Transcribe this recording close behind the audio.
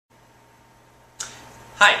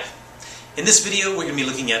Hi! In this video we're going to be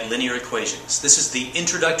looking at linear equations. This is the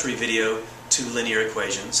introductory video to linear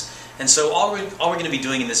equations. And so all we're going to be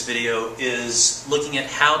doing in this video is looking at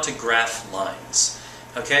how to graph lines.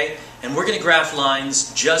 Okay? And we're going to graph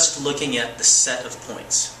lines just looking at the set of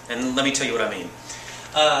points. And let me tell you what I mean.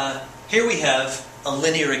 Here we have a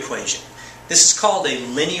linear equation. This is called a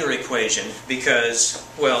linear equation because,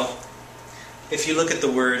 well, if you look at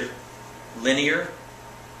the word linear,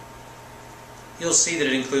 you'll see that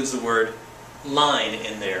it includes the word line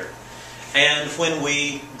in there. And when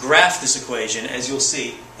we graph this equation, as you'll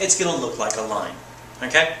see, it's going to look like a line.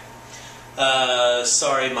 Okay?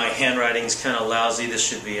 Sorry, my handwriting's kind of lousy. This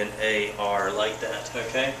should be an A-R like that.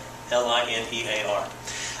 Okay? L-I-N-E-A-R.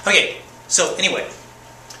 Okay, so anyway,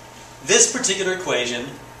 this particular equation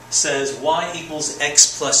says y equals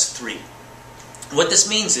x plus 3. What this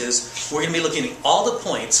means is we're going to be looking at all the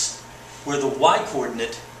points where the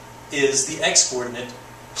y-coordinate is the x-coordinate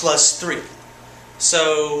plus 3.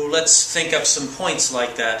 So let's think up some points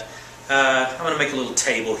like that. I'm going to make a little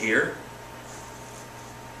table here.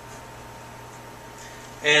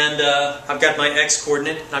 And I've got my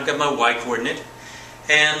x-coordinate, and I've got my y-coordinate.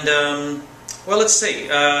 And, well, let's see.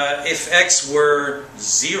 If x were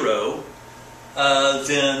 0,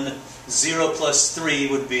 then 0 plus 3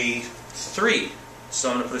 would be 3.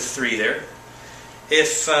 So I'm going to put a 3 there.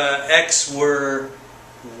 If x were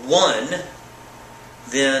 1,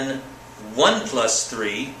 then 1 plus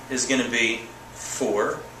 3 is going to be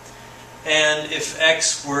 4. And if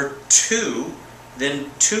x were 2,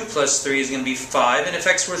 then 2 plus 3 is going to be 5. And if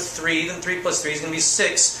x were 3, then 3 plus 3 is going to be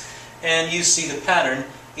 6. And you see the pattern.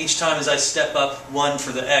 Each time as I step up 1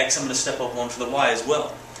 for the x, I'm going to step up 1 for the y as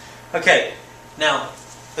well. Okay, now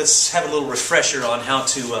let's have a little refresher on how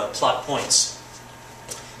to plot points.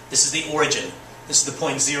 This is the origin. This is the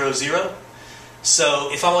point 0, 0. So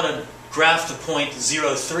if I want to graph the point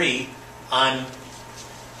 0, 3,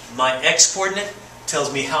 my x-coordinate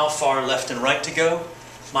tells me how far left and right to go.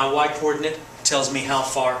 My y-coordinate tells me how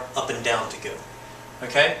far up and down to go.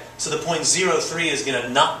 Okay? So the point 0, 3 is going to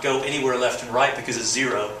not go anywhere left and right because it's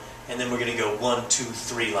 0. And then we're going to go 1, 2,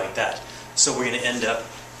 3 like that. So we're going to end up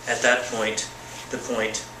at that point, the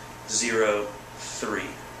point 0, 3,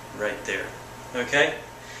 right there. Okay?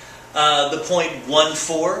 The point 1,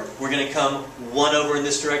 4, we're going to come 1 over in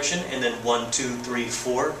this direction, and then 1, 2, 3,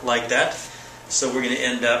 4, like that. So we're going to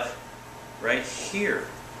end up right here.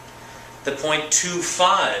 The point 2,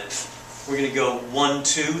 5, we're going to go 1,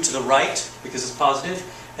 2 to the right, because it's positive,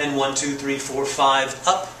 and 1, 2, 3, 4, 5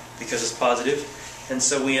 up, because it's positive. And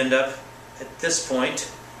so we end up at this point.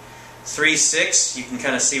 3, 6, you can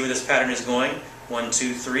kind of see where this pattern is going. 1,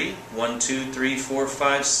 2, 3, 1, 2, 3, 4,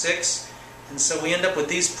 5, 6. And so we end up with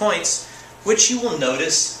these points, which you will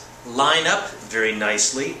notice line up very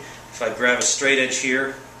nicely. If I grab a straight edge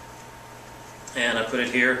here, and I put it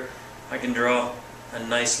here, I can draw a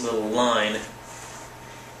nice little line.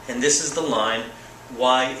 And this is the line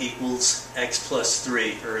y equals x plus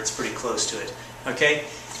 3, or it's pretty close to it. Okay?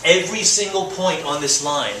 Every single point on this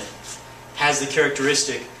line has the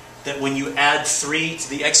characteristic that when you add 3 to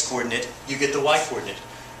the x-coordinate, you get the y-coordinate.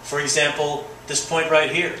 For example, this point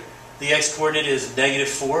right here. The x-coordinate is negative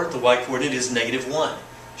 4, the y-coordinate is negative 1.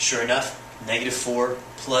 Sure enough, negative 4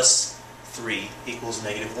 plus 3 equals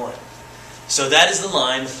negative 1. So that is the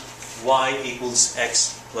line y equals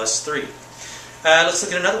x plus 3. Let's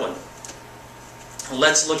look at another one.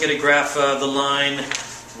 Let's look at a graph of the line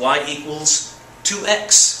y equals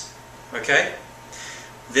 2x. Okay?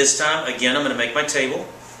 This time, again, I'm going to make my table.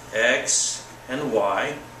 X and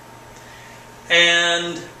y.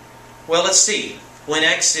 And, well, let's see. When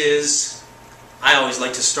x is, I always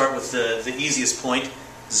like to start with the easiest point,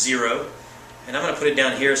 0. And I'm going to put it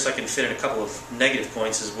down here so I can fit in a couple of negative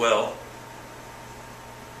points as well.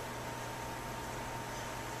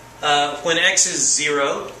 When x is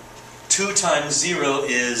 0, 2 times 0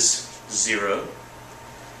 is 0.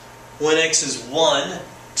 When x is 1,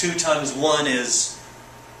 2 times 1 is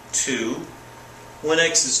 2. When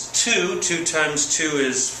x is 2, 2 times 2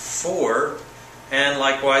 is 4. And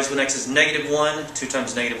likewise, when x is negative 1, 2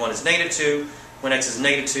 times negative 1 is negative 2. When x is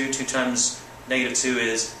negative 2, 2 times negative 2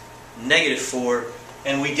 is negative 4.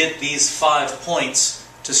 And we get these 5 points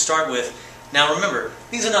to start with. Now remember,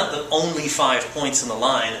 these are not the only 5 points in the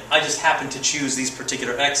line. I just happen to choose these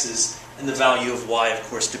particular x's, and the value of y, of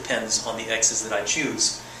course, depends on the x's that I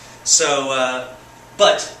choose. So,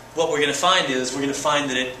 but what we're going to find is, we're going to find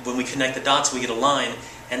that when we connect the dots, we get a line,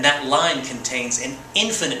 and that line contains an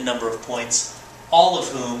infinite number of points, all of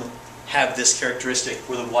whom have this characteristic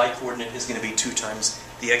where the y-coordinate is going to be 2 times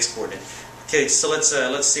the x-coordinate. Okay, so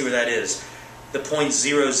let's see where that is. The point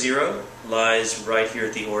 0, 0 lies right here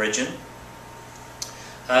at the origin.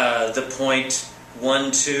 The point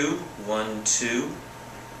 1, 2, 1, 2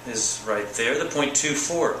 is right there. The point 2,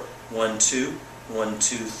 4, 1, 2, 1,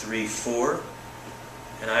 2, 3, 4.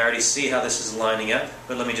 And I already see how this is lining up,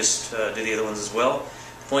 but let me just do the other ones as well.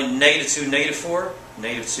 Point negative 2, negative 4,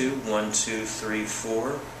 negative 2, 1, 2, 3,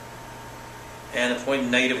 4. And the point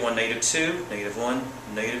negative 1, negative 2, negative 1,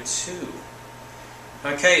 negative 2.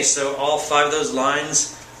 Okay, so all 5 of those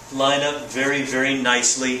lines line up very, very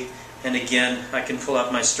nicely. And again, I can pull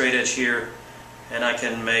out my straight edge here, and I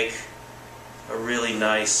can make a really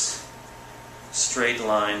nice straight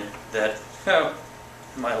line that, oh,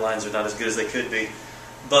 my lines are not as good as they could be.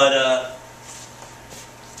 But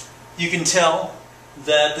you can tell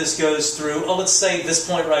that this goes through, oh, let's say this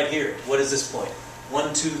point right here. What is this point?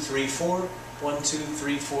 1, 2, 3, 4. 1, 2,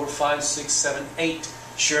 3, 4, 5, 6, 7, 8.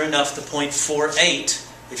 Sure enough, the point 4, 8,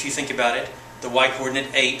 if you think about it, the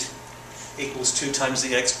y-coordinate 8 equals 2 times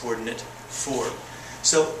the x-coordinate 4.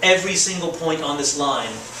 So every single point on this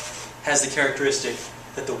line has the characteristic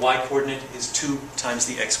that the y-coordinate is 2 times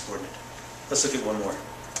the x-coordinate. Let's look at one more.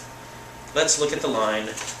 Let's look at the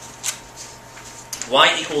line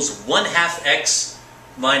y equals 1/2 x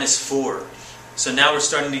minus 4. So now we're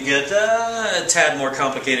starting to get a tad more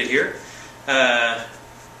complicated here.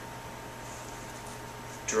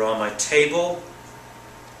 Draw my table.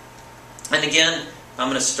 And again, I'm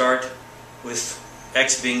going to start with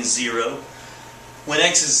x being 0. When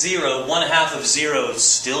x is 0, 1/2 of 0 is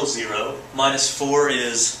still 0. Minus 4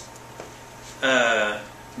 is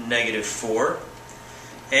negative 4.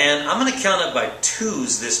 And I'm going to count up by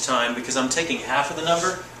 2's this time because I'm taking half of the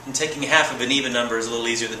number. And taking half of an even number is a little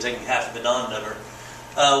easier than taking half of a non-number.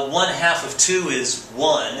 1/2 of 2 is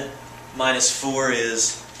 1. Minus 4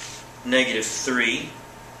 is negative 3.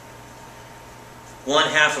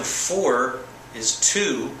 1/2 of 4 is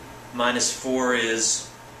 2. Minus 4 is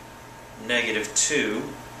negative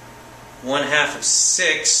 2. 1/2 of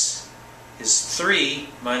 6 is 3.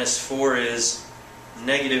 Minus 4 is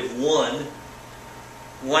negative 1.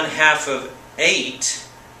 1/2 of 8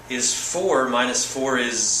 is 4. Minus 4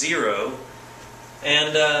 is 0.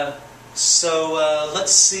 And so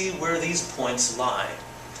let's see where these points lie.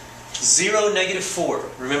 0, negative 4.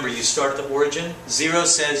 Remember, you start at the origin. 0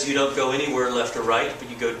 says you don't go anywhere left or right, but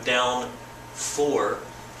you go down 4.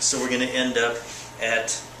 So we're going to end up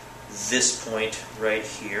at this point right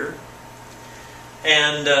here.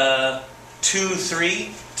 And 2,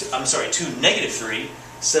 negative 3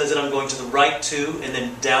 says that I'm going to the right 2 and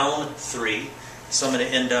then down 3. So I'm going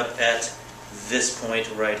to end up at this point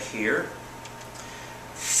right here.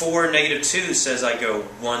 4, negative 2 says I go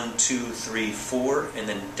 1, 2, 3, 4, and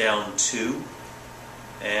then down 2.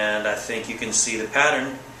 And I think you can see the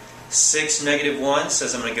pattern. 6, negative 1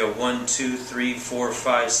 says I'm going to go 1, 2, 3, 4,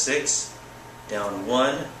 5, 6, down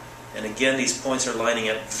 1. And again, these points are lining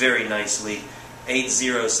up very nicely. 8,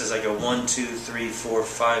 0 says I go 1, 2, 3, 4,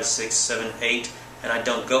 5, 6, 7, 8, and I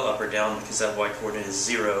don't go up or down because that y-coordinate is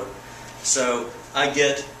 0. So I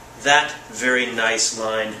get that very nice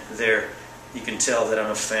line there. You can tell that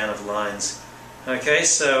I'm a fan of lines. Okay,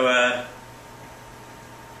 so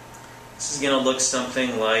this is going to look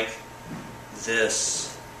something like this.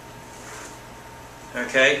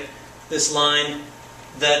 Okay, this line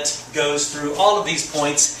that goes through all of these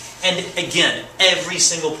points, and again, every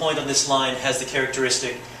single point on this line has the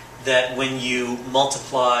characteristic that when you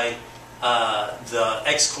multiply the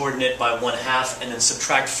x-coordinate by 1/2 and then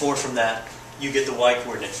subtract 4 from that, you get the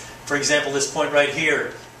y-coordinate. For example, this point right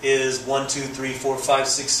here is 1, 2, 3, 4, 5,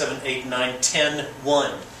 6, 7, 8, 9, 10,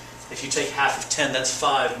 1. If you take half of 10, that's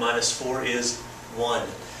 5. Minus 4 is 1.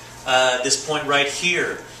 This point right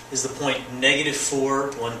here is the point negative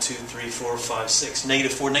 4, 1, 2, 3, 4, 5, 6.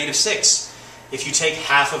 Negative 4, negative 6. If you take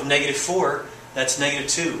half of negative 4, that's negative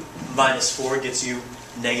 2. Minus 4 gets you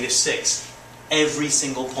negative 6. Every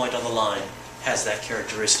single point on the line has that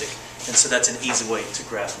characteristic. And so that's an easy way to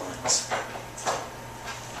graph lines.